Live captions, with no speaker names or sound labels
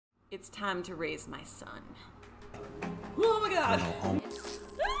It's time to raise my son. Oh my god!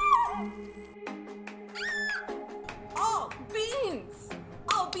 Oh, beans!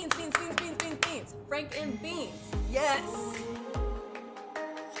 Oh, beans, beans, beans, beans, beans, beans. Frank and beans. Yes!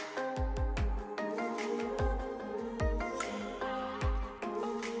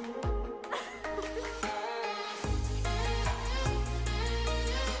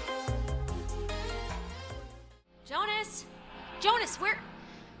 Jonas! Jonas, where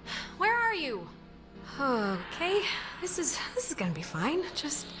are you? Okay, this is gonna be fine.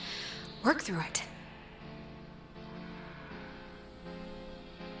 Just work through it.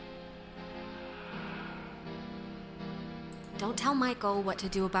 Don't tell Michael what to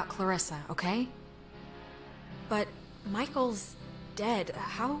do about Clarissa, okay? But Michael's dead.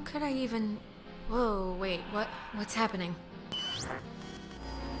 How could I even... Whoa, wait, what's happening?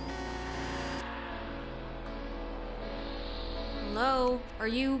 Hello? Are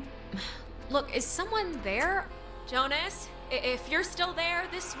you... Look, is someone there? Jonas, if you're still there,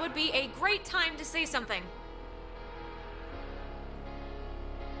 this would be a great time to say something.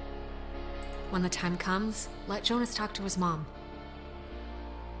 When the time comes, let Jonas talk to his mom.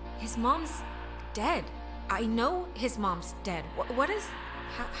 His mom's dead. I know his mom's dead. What is...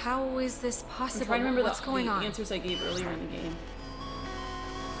 How is this possible? I'm trying to remember what's going on? The answers I gave earlier in the game.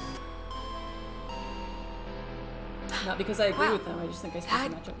 Not because I agree with them, I just think I supposed to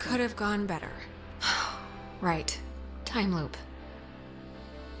match up. That could have gone better. Right. Time loop.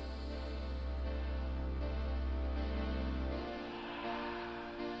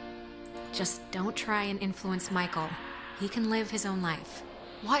 Just don't try and influence Michael. He can live his own life.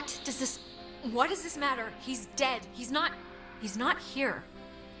 What does this matter? He's dead. He's not here.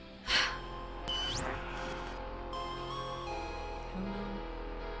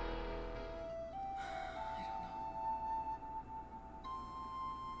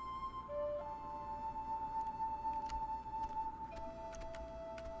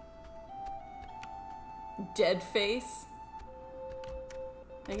 Dead face?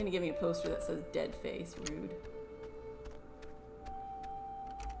 They're gonna give me a poster that says dead face. Rude.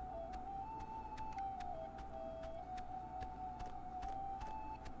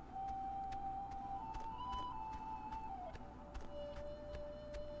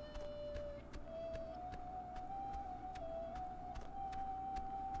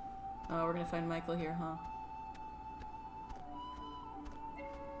 Oh, we're gonna find Michael here, huh?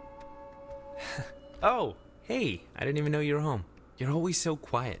 Oh, hey, I didn't even know you were home. You're always so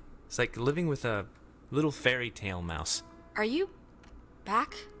quiet. It's like living with a little fairy tale mouse. Are you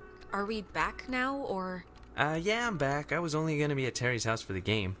back? Are we back now, or? Yeah, I'm back. I was only gonna be at Terry's house for the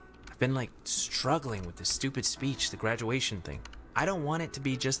game. I've been, like, struggling with this stupid speech, the graduation thing. I don't want it to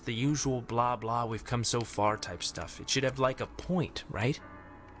be just the usual blah blah we've come so far type stuff. It should have, like, a point, right?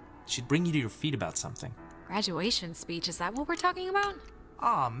 It should bring you to your feet about something. Graduation speech, is that what we're talking about?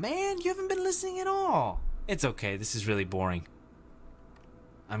 Aw, man, you haven't been listening at all. It's okay, this is really boring.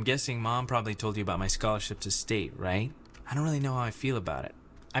 I'm guessing Mom probably told you about my scholarship to state, right? I don't really know how I feel about it.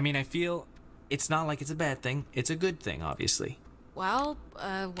 I mean, I feel it's not like it's a bad thing. It's a good thing, obviously. Well,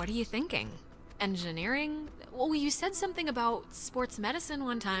 what are you thinking? Engineering? Well, you said something about sports medicine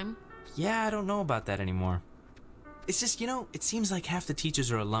one time. Yeah, I don't know about that anymore. It's just, you know, it seems like half the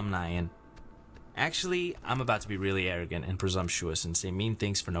teachers are alumni and... Actually, I'm about to be really arrogant and presumptuous and say mean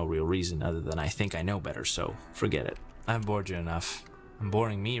things for no real reason other than I think I know better, so forget it. I've bored you enough. I'm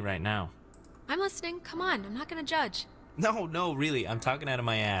boring me right now. I'm listening. Come on, I'm not gonna judge. No, really, I'm talking out of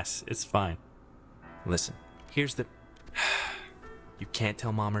my ass. It's fine. Listen, here's the... You can't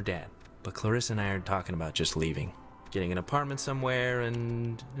tell Mom or Dad, but Clarissa and I are talking about just leaving. Getting an apartment somewhere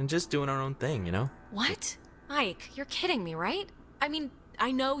and just doing our own thing, you know? What? Mike, you're kidding me, right? I mean...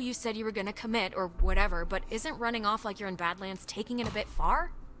 I know you said you were gonna commit or whatever, but isn't running off like you're in Badlands taking it a bit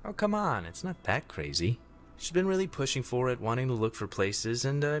far? Oh, come on. It's not that crazy. She's been really pushing for it, wanting to look for places,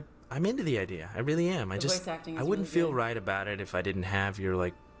 and I'm into the idea. I really am. I wouldn't feel right about it if I didn't have your,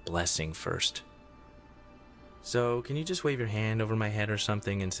 like, blessing first. So, can you just wave your hand over my head or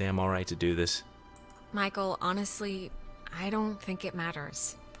something and say I'm alright to do this? Michael, honestly, I don't think it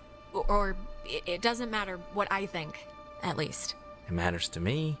matters. Or it doesn't matter what I think, at least. It matters to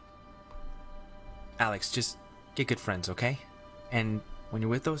me. Alex, just get good friends, okay? And when you're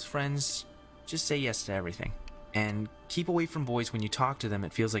with those friends, just say yes to everything. And keep away from boys when you talk to them,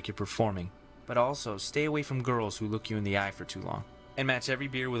 it feels like you're performing. But also, stay away from girls who look you in the eye for too long. And match every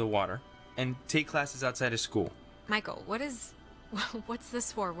beer with a water. And take classes outside of school. Michael, what's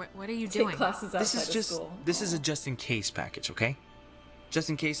this for? What are you doing? Take classes outside of school. This is a just-in-case package, okay? Just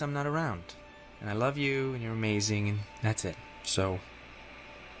in case I'm not around. And I love you, and you're amazing, and that's it. So,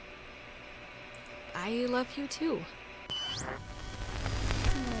 I love you too.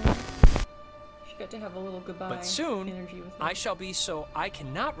 She got to have a little goodbye. But soon, energy with him. I shall be so I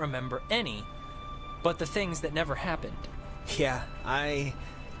cannot remember any, but the things that never happened. Yeah, I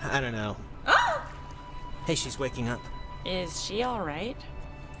don't know. Ah! Hey, she's waking up. Is she alright?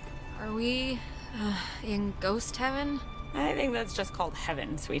 Are we in ghost heaven? I think that's just called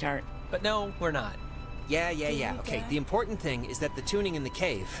heaven, sweetheart. But no, we're not. Yeah. Okay, the important thing is that the tuning in the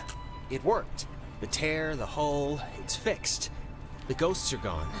cave, it worked. The tear, the hole, it's fixed. The ghosts are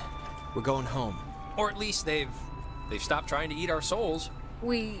gone. We're going home. Or at least they've stopped trying to eat our souls.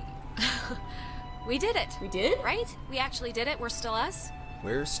 We... we did it. We did? Right? We actually did it. We're still us.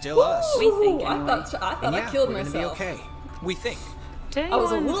 We're still us. We think, Ooh, anyway. I thought And I yeah, killed we're myself. gonna be okay. We think. Did I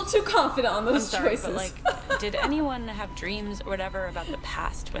was a anyone- little too confident on I'm those sorry, choices. but like, did anyone have dreams or whatever about the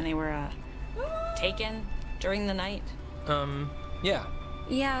past when they were taken during the night? Yeah.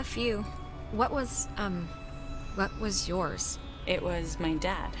 Yeah, a few. What was yours? It was my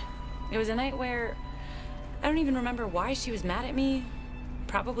dad. It was a night where I don't even remember why she was mad at me.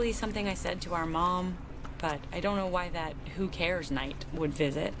 Probably something I said to our mom, but I don't know why that who cares night would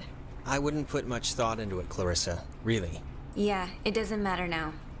visit. I wouldn't put much thought into it, Clarissa. Really. Yeah, it doesn't matter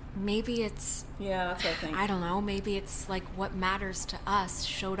now. Maybe it's... Yeah, that's what I think. I don't know, maybe it's like what matters to us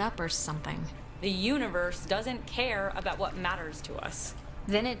showed up or something. The universe doesn't care about what matters to us.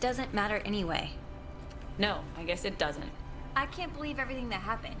 Then it doesn't matter anyway. No, I guess it doesn't. I can't believe everything that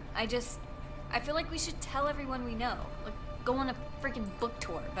happened. I feel like we should tell everyone we know. Like, go on a freaking book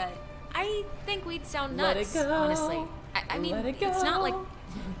tour, but... I think we'd sound Let nuts, it go. honestly. I mean, Let it it's not go.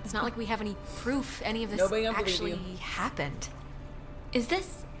 like we have any proof any of this Nobody will believe actually you. happened. Is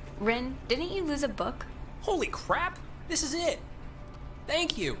this... Ren, didn't you lose a book? Holy crap! This is it!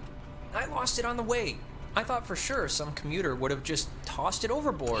 Thank you! I lost it on the way. I thought for sure some commuter would have just tossed it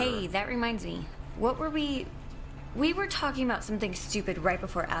overboard. Hey, that reminds me. What were we... We were talking about something stupid right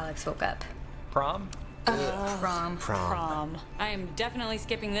before Alex woke up. Prom? Prom. I am definitely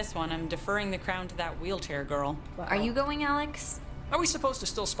skipping this one. I'm deferring the crown to that wheelchair girl. Wow. Are you going, Alex? Are we supposed to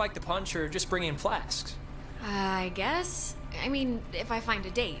still spike the punch or just bring in flasks? I guess. I mean, if I find a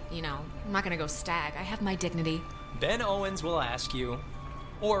date, you know. I'm not gonna go stag. I have my dignity. Ben Owens will ask you.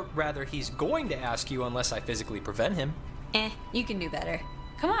 Or rather, he's going to ask you unless I physically prevent him. You can do better.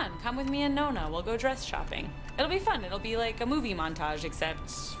 Come on, come with me and Nona. We'll go dress shopping. It'll be fun. It'll be like a movie montage,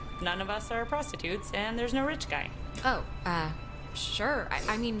 except none of us are prostitutes and there's no rich guy. Oh, sure.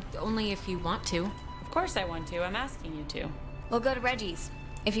 I mean, only if you want to. Of course I want to. I'm asking you to. We'll go to Reggie's.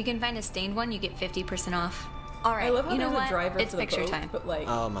 If you can find a stained one, you get 50% off. All right, I love how you know there's what? a driver It's for the picture boat, time. but like,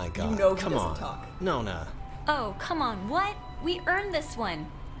 Oh my god. you know he Come doesn't on. talk. Nona. Oh, come on. What? We earned this one.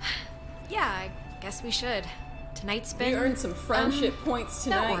 Yeah, I guess we should. Tonight's been... We earned some friendship points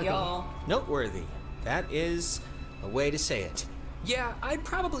tonight, noteworthy. y'all. Noteworthy. That is a way to say it. Yeah, I'd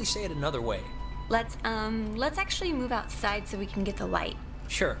probably say it another way. Let's actually move outside so we can get the light.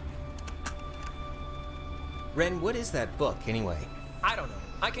 Sure. Ren, what is that book, anyway? I don't know.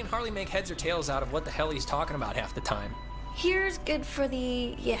 I can hardly make heads or tails out of what the hell he's talking about half the time. Here's good for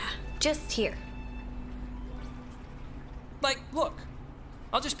the... Yeah, just here. Like, look.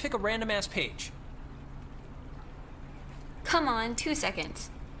 I'll just pick a random-ass page. Come on, 2 seconds.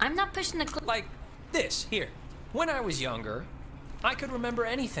 I'm not pushing the clip. Like this, here. When I was younger, I could remember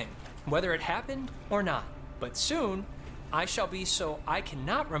anything, whether it happened or not. But soon, I shall be so I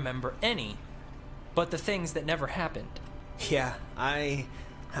cannot remember any, but the things that never happened. Yeah, I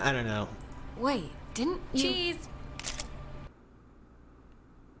don't know. Wait, didn't you... Cheese.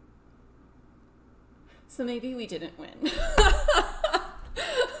 So maybe we didn't win.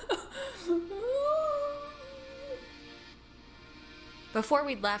 Before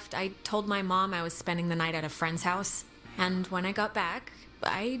we'd left, I told my mom I was spending the night at a friend's house. And when I got back,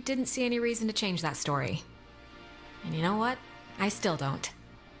 I didn't see any reason to change that story. And you know what? I still don't.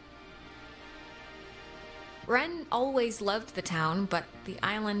 Ren always loved the town, but the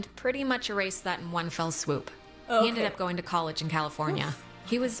island pretty much erased that in one fell swoop. He ended up going to college in California.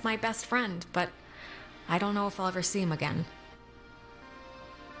 He was my best friend, but I don't know if I'll ever see him again.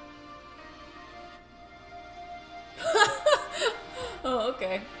 Oh,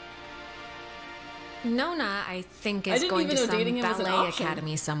 okay. Nona, I think, I is didn't going to even know some dating him was an ballet option.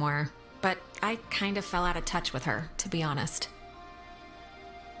 academy somewhere, but I kind of fell out of touch with her, to be honest.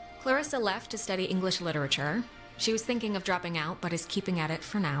 Clarissa left to study English literature. She was thinking of dropping out, but is keeping at it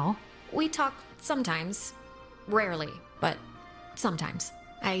for now. We talk sometimes. Rarely, but sometimes.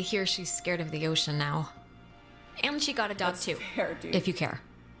 I hear she's scared of the ocean now. And she got a dog That's too, fair, dude. if you care.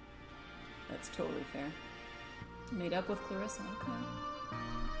 That's totally fair. Made up with Clarissa, okay.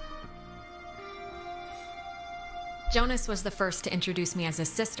 Jonas was the first to introduce me as his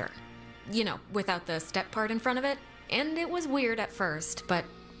sister. You know, without the step part in front of it. And it was weird at first, but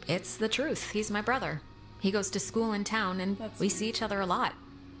it's the truth. He's my brother. He goes to school in town, and we see each other a lot.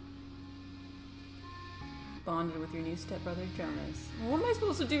 Bonded with your new stepbrother, Jonas. What am I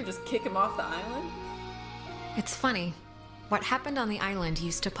supposed to do? Just kick him off the island? It's funny. What happened on the island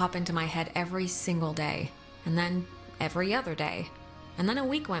used to pop into my head every single day. And then every other day. And then a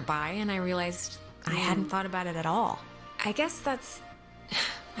week went by, and I realized I hadn't thought about it at all. I guess that's...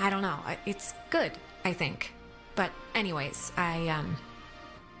 I don't know. It's good, I think. But anyways,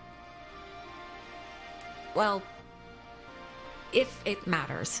 well, if it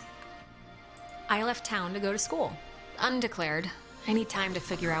matters. I left town to go to school. Undeclared. I need time to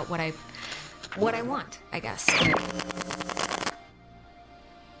figure out what I want, I guess.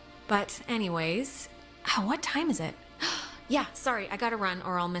 But anyways, what time is it? Yeah, sorry, I gotta run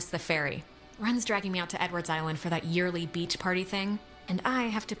or I'll miss the ferry. Ren's dragging me out to Edward's Island for that yearly beach party thing. And I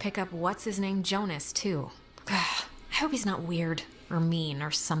have to pick up what's-his-name Jonas, too. I hope he's not weird or mean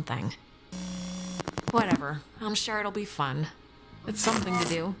or something. Whatever, I'm sure it'll be fun. It's something to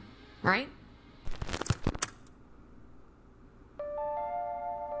do, right?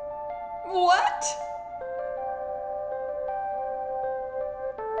 What?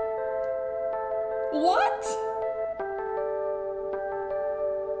 What?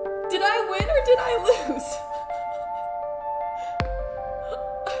 Did I win or did I lose?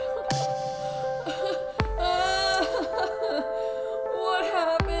 What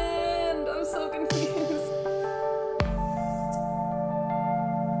happened? I'm so confused.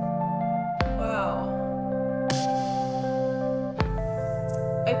 Wow.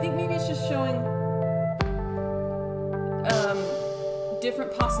 I think maybe it's just showing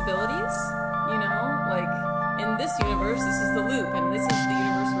different possibilities, you know? Like, in this universe, this is the loop, and this is the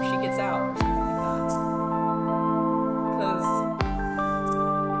universe where she gets out, or something like that. Because...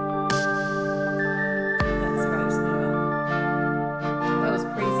 that's what I was thinking about. That was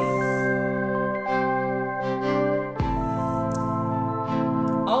crazy.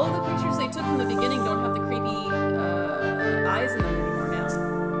 All of the pictures they took from the beginning don't have the creepy eyes in them anymore now.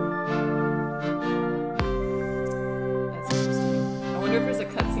 That's interesting. I wonder if there's a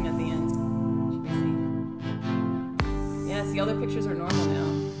cutscene at the end. Should we see? Yes, the other pictures are normal now.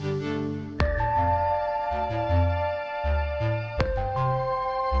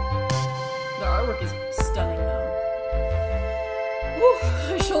 The artwork is stunning though. Whew,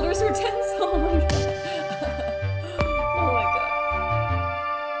 my shoulders are tense. Oh my god. Oh my god.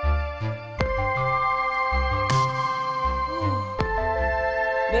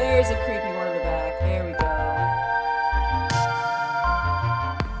 There's a creepy one in the back. There we go.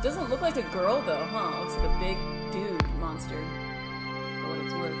 Doesn't look like a girl though, huh? Looks like a big dude monster. For what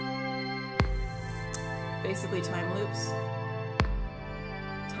it's worth. Basically time loops.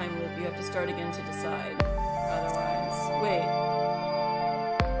 Time loop. You have to start again to decide. Otherwise... Wait.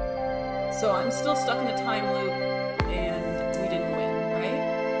 So I'm still stuck in a time loop and we didn't win, right?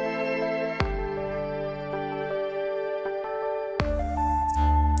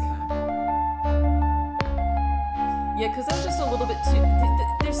 Yeah, because I'm just a little bit too...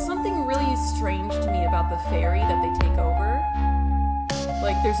 There's something really strange to me about the ferry that they take over.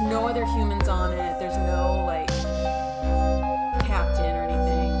 Like, there's no other humans on it. There's no, like, captain or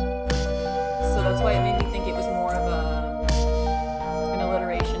anything. So that's why it made me think it was more of an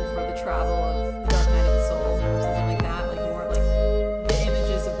alliteration for the travel of the Dark Night of the Soul or something like that. Like, more of, like, the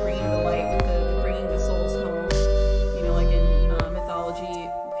images of bringing the light, bringing the souls home. You know, like in mythology,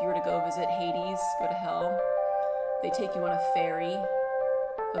 if you were to go visit Hades, go to hell, they take you on a ferry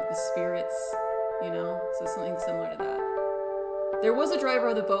of the spirits, you know? So something similar to that. There was a driver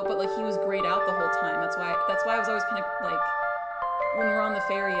of the boat, but like he was grayed out the whole time. That's why I was always kind of like, when we're on the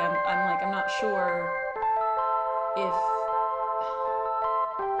ferry, I'm not sure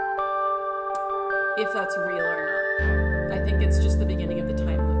if that's real or not. I think it's just the beginning of the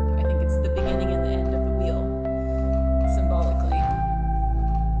time loop. I think it's the beginning and the end of the wheel, symbolically.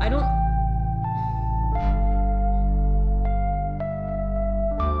 I don't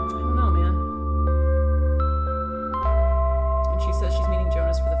know, man. And she says she's meeting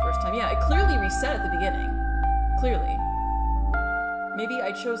Jonas for the first time. Yeah, it clearly reset at the beginning. Clearly. Maybe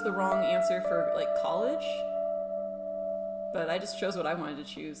I chose the wrong answer for, like, college? But I just chose what I wanted to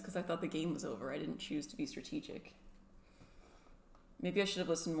choose because I thought the game was over. I didn't choose to be strategic. Maybe I should have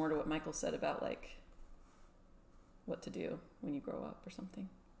listened more to what Michael said about, like, what to do when you grow up or something.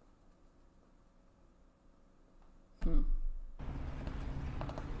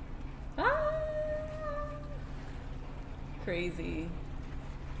 Ah! Crazy.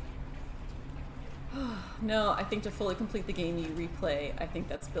 No, I think to fully complete the game, you replay. I think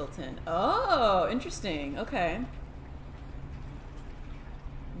that's built in. Oh, interesting. Okay.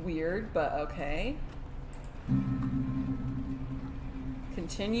 Weird, but okay.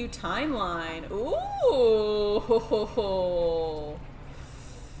 Continue timeline. Ooh. Ho, ho, ho.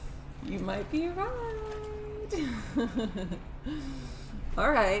 You might be right.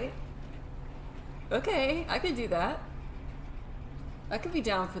 All right. Okay, I could do that. I could be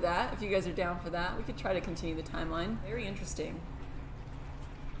down for that, if you guys are down for that. We could try to continue the timeline. Very interesting.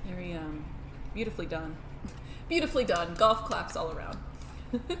 Very, beautifully done. Beautifully done. Golf claps all around.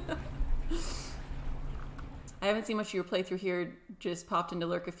 I haven't seen much of your playthrough here. Just popped into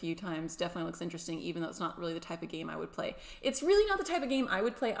Lurk a few times. Definitely looks interesting, even though it's not really the type of game I would play. It's really not the type of game I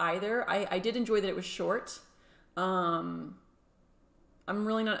would play either. I did enjoy that it was short. I'm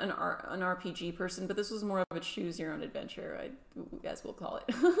really not an RPG person, but this was more of a choose your own adventure, as we'll call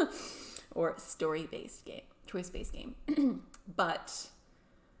it, or story-based game, choice-based game. But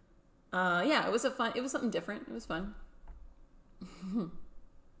yeah, it was something different. It was fun.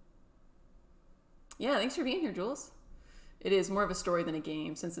 Yeah, thanks for being here, Jules. It is more of a story than a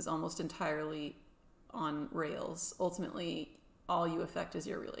game, since it's almost entirely on rails. Ultimately, all you affect is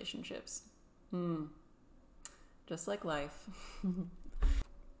your relationships. Just like life.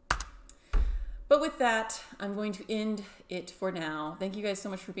 But with that, I'm going to end it for now. Thank you guys so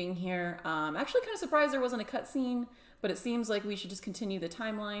much for being here. Actually kind of surprised there wasn't a cutscene, but it seems like we should just continue the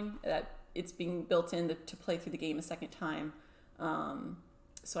timeline, that it's being built in to play through the game a second time.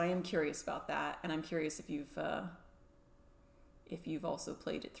 So I am curious about that, and I'm curious if you've also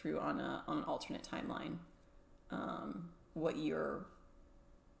played it through on an alternate timeline, what your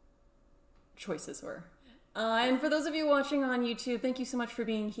choices were. And for those of you watching on YouTube, thank you so much for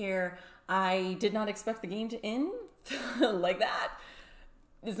being here. I did not expect the game to end like that.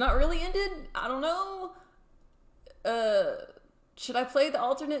 It's not really ended. I don't know. Should I play the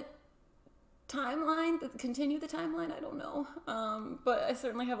alternate timeline? Continue the timeline? I don't know. But I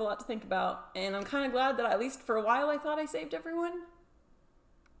certainly have a lot to think about. And I'm kind of glad that at least for a while I thought I saved everyone.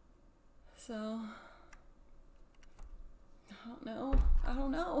 So, I don't know. I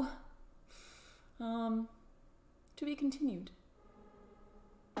don't know. To be continued.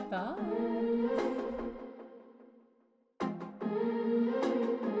 Bye.